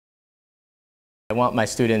I want my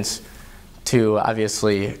students to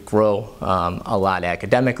obviously grow a lot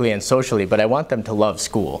academically and socially, but I want them to love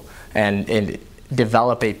school and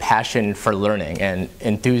develop a passion for learning and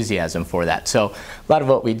enthusiasm for that. So a lot of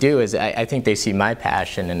what we do is I think they see my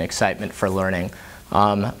passion and excitement for learning,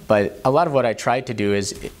 but a lot of what I try to do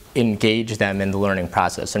is engage them in the learning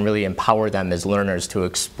process and really empower them as learners to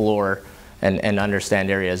explore and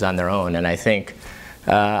understand areas on their own. And I think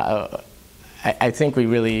we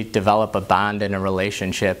really develop a bond and a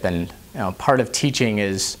relationship, and part of teaching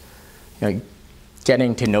is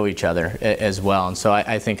getting to know each other as well. And so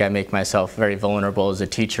I think I make myself very vulnerable as a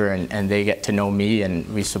teacher, and they get to know me,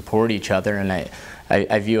 and we support each other. And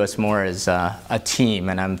I view us more as a team,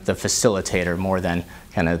 and I'm the facilitator more than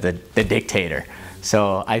kind of the dictator.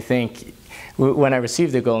 So I think when I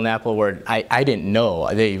received the Golden Apple Award, I didn't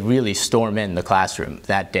know. They really stormed in the classroom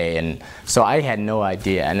that day, and so I had no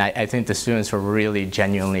idea. And I think the students were really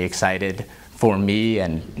genuinely excited for me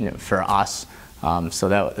and for us. So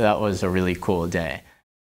that was a really cool day.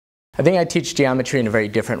 I think I teach geometry in a very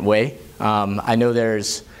different way. I know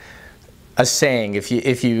there's a saying,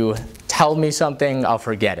 if you tell me something, I'll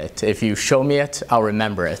forget it. If you show me it, I'll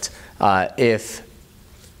remember it. If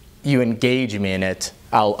you engage me in it,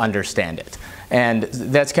 I'll understand it. And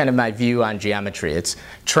that's kind of my view on geometry. It's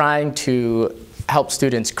trying to help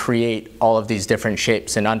students create all of these different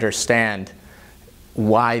shapes and understand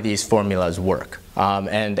why these formulas work.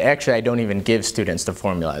 And actually, I don't even give students the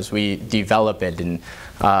formulas. We develop it, and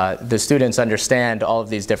the students understand all of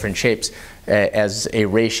these different shapes as a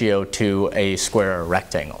ratio to a square or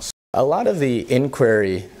rectangles. A lot of the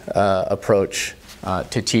inquiry approach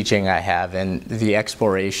to teaching I have, and the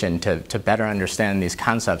exploration to better understand these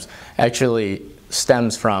concepts, actually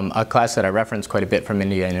stems from a class that I referenced quite a bit from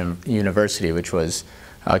Indiana University, which was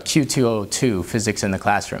Q202, Physics in the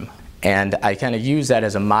Classroom. And I kind of use that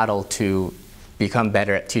as a model to become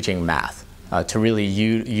better at teaching math, to really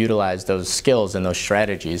utilize those skills and those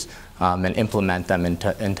strategies and implement them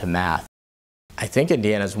into math. I think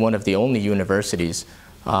Indiana is one of the only universities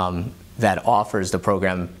that offers the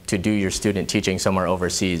program to do your student teaching somewhere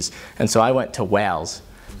overseas. And so I went to Wales,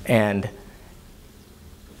 and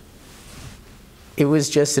it was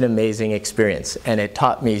just an amazing experience. And it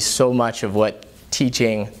taught me so much of what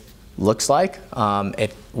teaching looks like,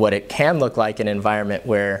 what it can look like in an environment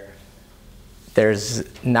where there's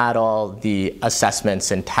not all the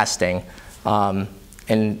assessments and testing,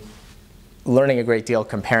 and learning a great deal,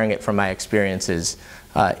 comparing it from my experiences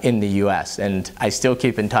in the US. And I still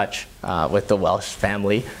keep in touch with the Welsh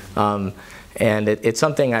family. And it's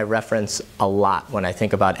something I reference a lot when I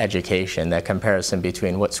think about education, that comparison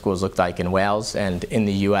between what schools looked like in Wales and in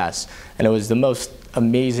the US. And it was the most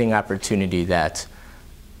amazing opportunity that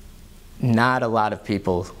not a lot of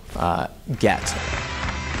people get.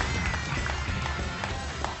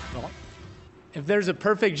 If there's a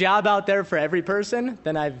perfect job out there for every person,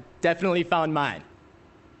 then I've definitely found mine.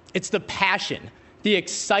 It's the passion, the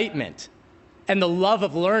excitement, and the love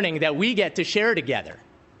of learning that we get to share together.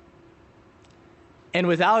 And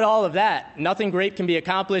without all of that, nothing great can be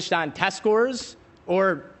accomplished on test scores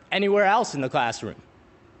or anywhere else in the classroom.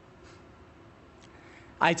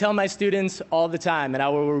 I tell my students all the time, and I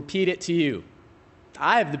will repeat it to you,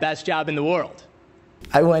 I have the best job in the world.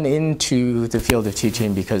 I went into the field of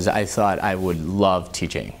teaching because I thought I would love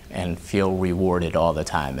teaching and feel rewarded all the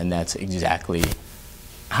time, and that's exactly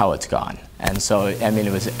how it's gone. And so, I mean,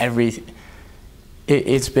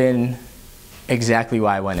 it's been exactly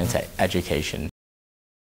why I went into education.